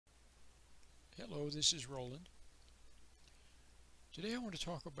Hello, this is Roland. Today I want to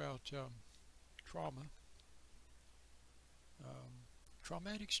talk about trauma,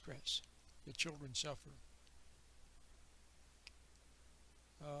 traumatic stress that children suffer.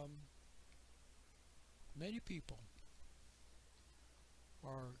 Um, Many people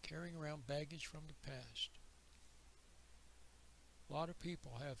are carrying around baggage from the past. A lot of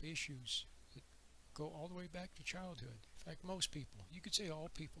people have issues that go all the way back to childhood. In fact, most people, you could say all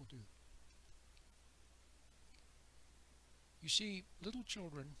people do. You see, little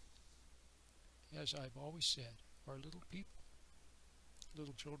children, as I've always said, are little people.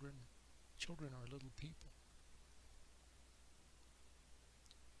 Little children are little people.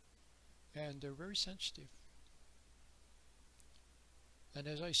 And they're very sensitive. And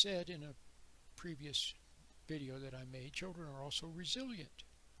as I said in a previous video that I made, children are also resilient.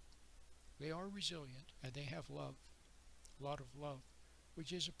 They are resilient and they have love, a lot of love,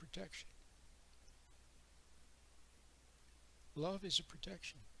 which is a protection. Love is a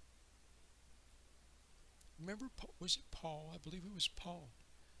protection. Remember, was it Paul? I believe it was Paul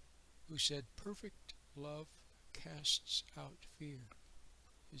who said, perfect love casts out fear.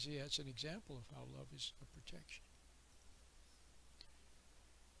 You see, that's an example of how love is a protection.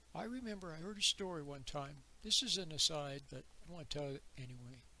 I remember I heard a story one time. This is an aside, but I want to tell it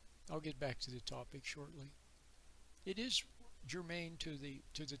anyway. I'll get back to the topic shortly. It is germane to the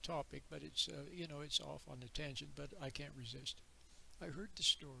topic, but it's it's off on a tangent, but I can't resist. I heard the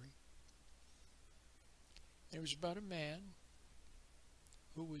story. It was about a man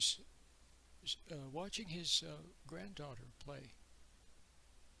who was watching his granddaughter play.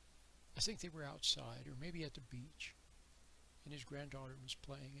 I think they were outside or maybe at the beach, and his granddaughter was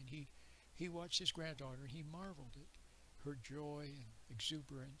playing, and he watched his granddaughter and he marveled at her joy and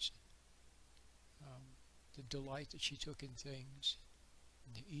exuberance, the delight that she took in things,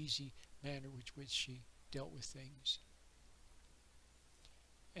 and the easy manner with which she dealt with things.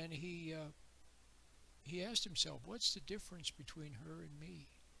 And he asked himself, what's the difference between her and me?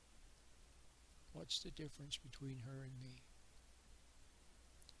 What's the difference between her and me?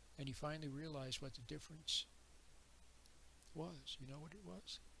 And he finally realized what the difference was. You know what it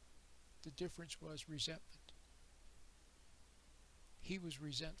was? The difference was resentment. He was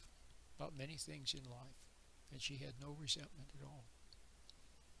resentful about many things in life, and she had no resentment at all.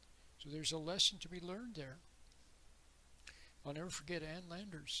 So there's a lesson to be learned there. I'll never forget Ann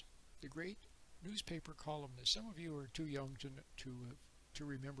Landers, the great newspaper columnist. Some of you are too young to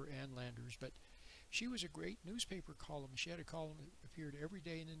remember Ann Landers, but she was a great newspaper columnist. She had a column that appeared every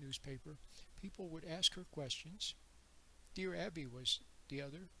day in the newspaper. People would ask her questions. Dear Abby was the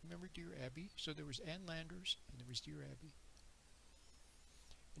other. Remember Dear Abby? So there was Ann Landers and there was Dear Abby.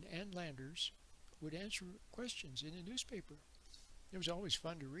 And Ann Landers would answer questions in the newspaper. It was always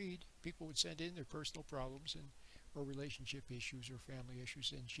fun to read. People would send in their personal problems or relationship issues or family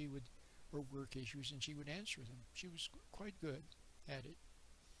issues, and she would, or work issues, and she would answer them. She was quite good at it.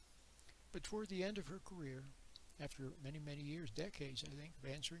 But toward the end of her career, after many, many years, decades, I think, of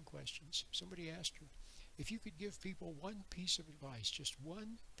answering questions, somebody asked her, if you could give people one piece of advice, just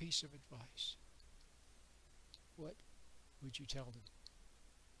one piece of advice, what would you tell them?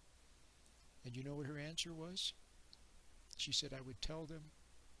 And you know what her answer was? She said, I would tell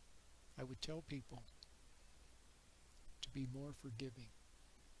people to be more forgiving.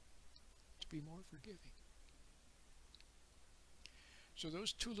 To be more forgiving. So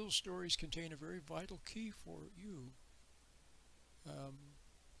those two little stories contain a very vital key for you,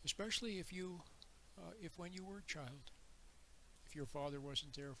 especially if when you were a child, if your father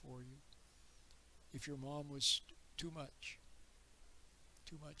wasn't there for you, if your mom was too much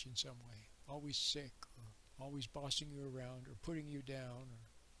in some way, always sick, or always bossing you around, or putting you down, or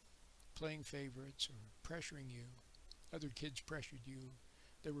playing favorites, or pressuring you. Other kids pressured you.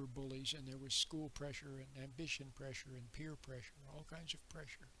 There were bullies, and there was school pressure, and ambition pressure, and peer pressure, all kinds of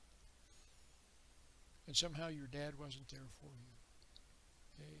pressure. And somehow your dad wasn't there for you.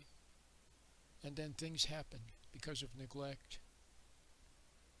 Okay? And then things happened because of neglect,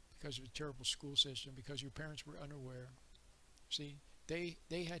 because of a terrible school system, because your parents were unaware. See, they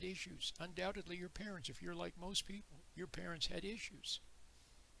had issues. Undoubtedly your parents, if you're like most people, your parents had issues.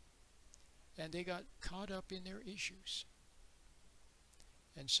 And they got caught up in their issues.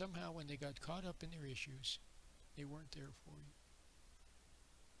 And somehow when they got caught up in their issues, they weren't there for you.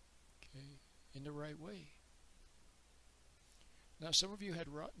 Okay? In the right way. Now some of you had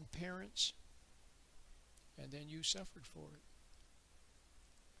rotten parents, and then you suffered for it.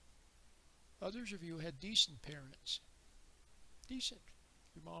 Others of you had decent parents. Decent.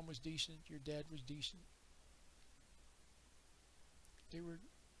 Your mom was decent, your dad was decent. They were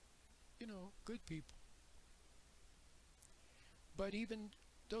good people. But even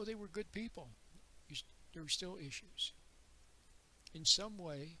though they were good people, there were still issues. In some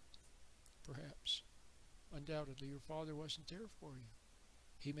way, perhaps, undoubtedly, your father wasn't there for you.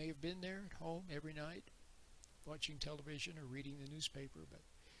 He may have been there at home every night, watching television or reading the newspaper, but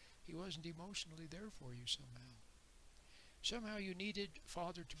he wasn't emotionally there for you somehow. Somehow you needed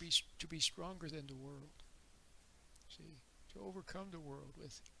Father to be stronger than the world. See, to overcome the world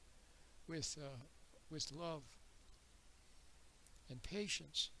with love and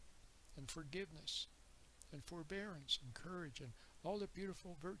patience and forgiveness and forbearance and courage and all the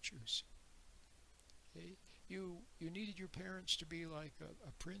beautiful virtues. Okay? You needed your parents to be like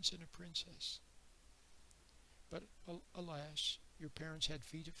a prince and a princess. But alas, your parents had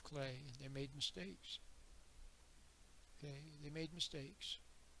feet of clay and they made mistakes. Okay? They made mistakes.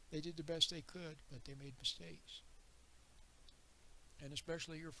 They did the best they could, but they made mistakes. And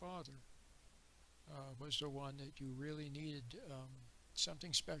especially your father was the one that you really needed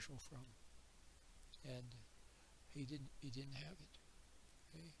something special from, and he didn't have it.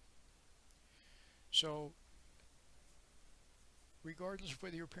 Okay? So, regardless of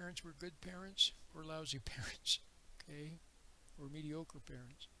whether your parents were good parents or lousy parents, okay, or mediocre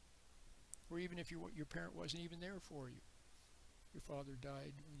parents, or even if your parent wasn't even there for you, your father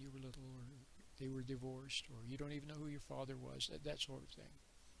died when you were little, or they were divorced, or you don't even know who your father was, that sort of thing.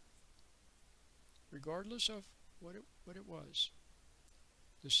 Regardless of what it was,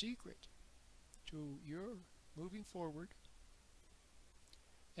 the secret to your moving forward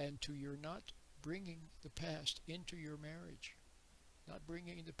and to your not bringing the past into your marriage, not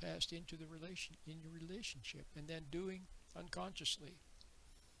bringing the past into your relationship, and then doing unconsciously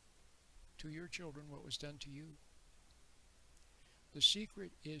to your children what was done to you. The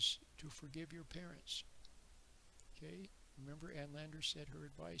secret is to forgive your parents. Okay? Remember, Ann Landers said her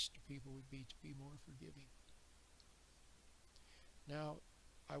advice to people would be to be more forgiving. Now,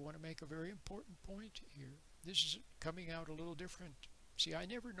 I want to make a very important point here. This is coming out a little different. See, I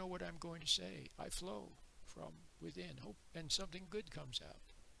never know what I'm going to say. I flow from within, hope, and something good comes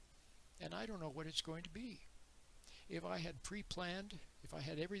out. And I don't know what it's going to be. If I had pre-planned, if I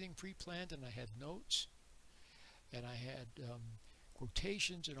had everything pre-planned and I had notes, and I had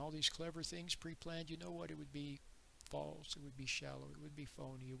quotations and all these clever things pre-planned, you know what? It would be false. It would be shallow. It would be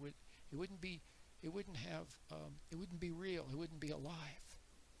phony. It wouldn't be real. It wouldn't be alive.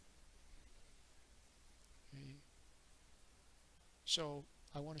 Okay. So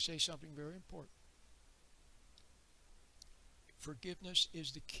I want to say something very important. Forgiveness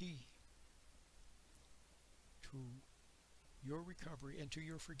is the key to your recovery and to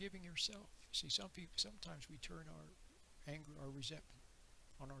your forgiving yourself. See, sometimes we turn our anger, our resentment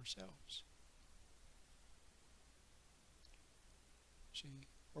on ourselves. See,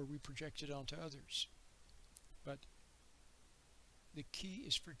 or we project it onto others. But the key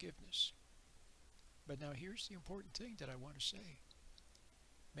is forgiveness. But now here's the important thing that I want to say.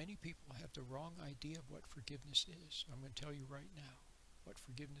 Many people have the wrong idea of what forgiveness is. I'm going to tell you right now what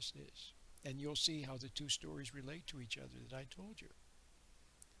forgiveness is. And you'll see how the two stories relate to each other that I told you.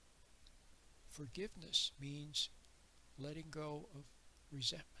 Forgiveness means letting go of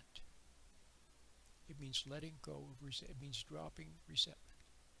resentment. It means letting go of resentment. It means dropping resentment.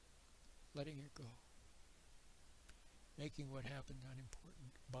 Letting it go. Making what happened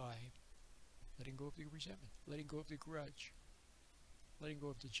unimportant by letting go of the resentment. Letting go of the grudge. Letting go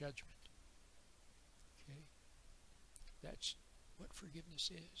of the judgment. Okay? That's what forgiveness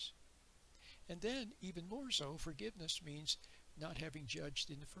is. And then, even more so, forgiveness means not having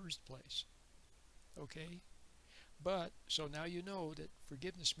judged in the first place. Okay? But, so now you know that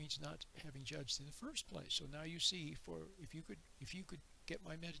forgiveness means not having judged in the first place. So now you see, if you could get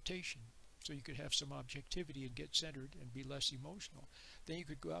my meditation, so you could have some objectivity and get centered and be less emotional, then you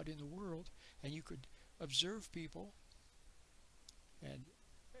could go out in the world and you could observe people. And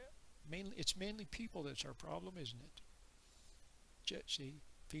it's mainly people that's our problem, isn't it? See,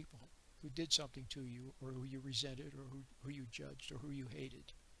 people who did something to you, or who you resented, or who you judged, or who you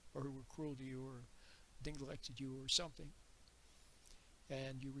hated, or who were cruel to you, or neglected you, or something,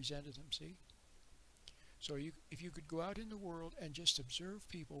 and you resented them. See? So if you could go out in the world and just observe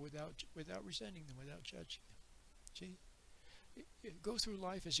people without resenting them, without judging them. See? Go through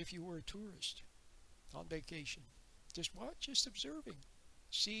life as if you were a tourist on vacation. Just observing,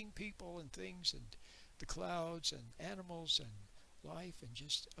 seeing people and things and the clouds and animals and life, and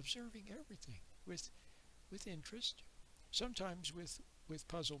just observing everything with interest, sometimes with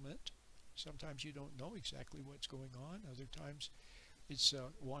puzzlement. Sometimes you don't know exactly what's going on. Other times it's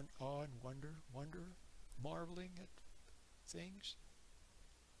awe and wonder, marveling at things.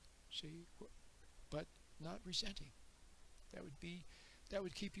 See, but not resenting. That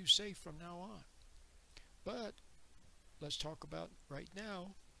would keep you safe from now on. But let's talk about right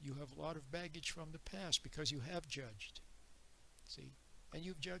now. You have a lot of baggage from the past because you have judged. See, and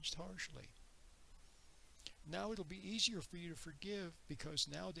you've judged harshly. Now it'll be easier for you to forgive because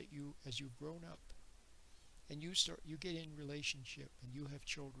now that as you've grown up and you get in relationship and you have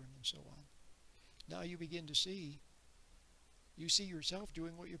children and so on. Now you begin to see yourself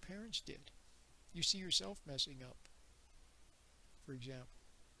doing what your parents did. You see yourself messing up, for example,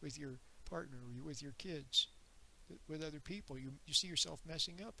 with your partner, or with your kids, with other people. You see yourself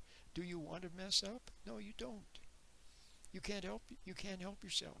messing up. Do you want to mess up? No, you don't. You can't help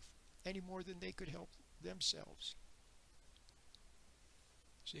yourself any more than they could help themselves.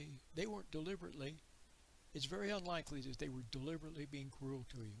 See, they weren't deliberately. It's very unlikely that they were deliberately being cruel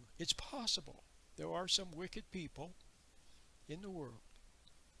to you. It's possible. There are some wicked people in the world,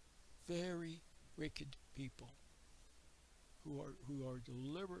 very wicked people, who are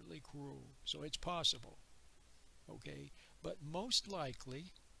deliberately cruel. So it's possible. Okay? But most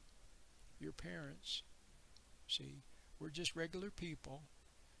likely, your parents, see, were just regular people,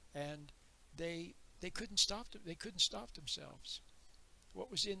 and they couldn't stop them. They couldn't stop themselves.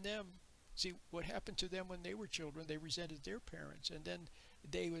 What was in them? See, what happened to them when they were children? They resented their parents, and then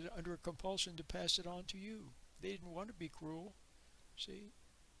they were under a compulsion to pass it on to you. They didn't want to be cruel. See?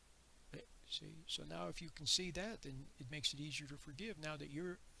 So now if you can see that, then it makes it easier to forgive. Now that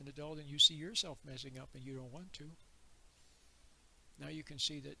you're an adult and you see yourself messing up and you don't want to, now you can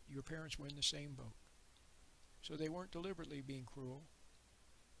see that your parents were in the same boat. So they weren't deliberately being cruel.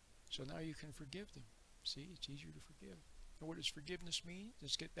 So now you can forgive them. See, it's easier to forgive. And what does forgiveness mean?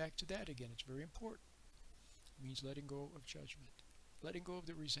 Let's get back to that again. It's very important. It means letting go of judgment. Letting go of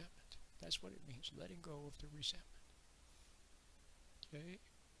the resentment. That's what it means, letting go of the resentment. Okay?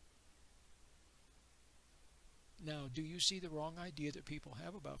 Now, do you see the wrong idea that people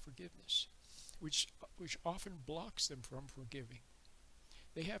have about forgiveness, which often blocks them from forgiving?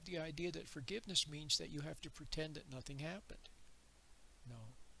 They have the idea that forgiveness means that you have to pretend that nothing happened.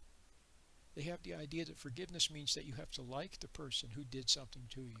 No. They have the idea that forgiveness means that you have to like the person who did something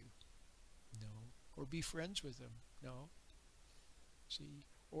to you. No. Or be friends with them. No. See?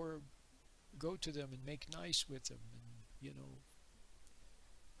 Or go to them and make nice with them and,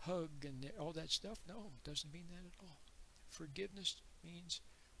 hug and all that stuff. No, it doesn't mean that at all. Forgiveness means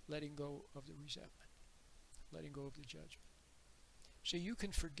letting go of the resentment, letting go of the judgment. So you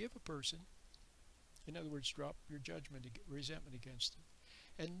can forgive a person, in other words, drop your resentment against them,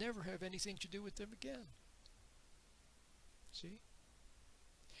 and never have anything to do with them again. See?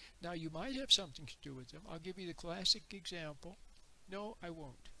 Now you might have something to do with them. I'll give you the classic example. No, I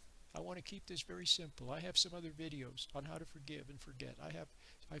won't. I want to keep this very simple. I have some other videos on how to forgive and forget.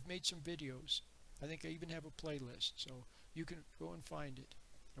 I've made some videos. I think I even have a playlist, so you can go and find it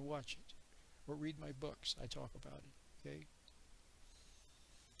and watch it, or read my books. I talk about it. Okay?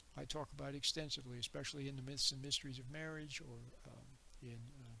 I talk about it extensively, especially in the Myths and Mysteries of Marriage, or in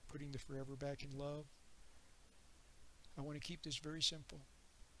Putting the Forever Back in Love. I want to keep this very simple.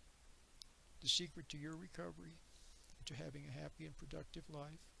 The secret to your recovery, to having a happy and productive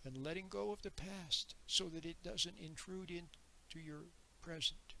life, and letting go of the past so that it doesn't intrude into your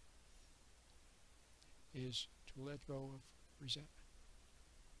present, is to let go of resentment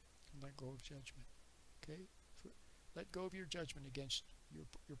and let go of judgment. Okay? Let go of your judgment against your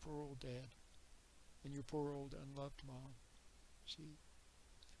poor old dad and your poor old unloved mom. See,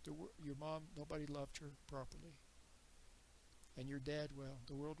 your mom, nobody loved her properly, and your dad, well,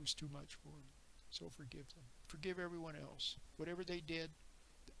 the world was too much for him. So forgive them. Forgive everyone else. Whatever they did,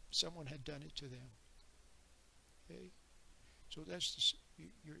 someone had done it to them. Okay? So that's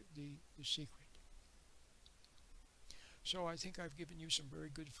the secret. So I think I've given you some very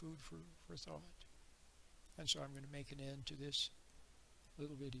good food for thought. And so I'm going to make an end to this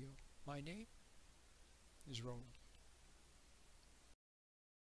little video. My name is Roland.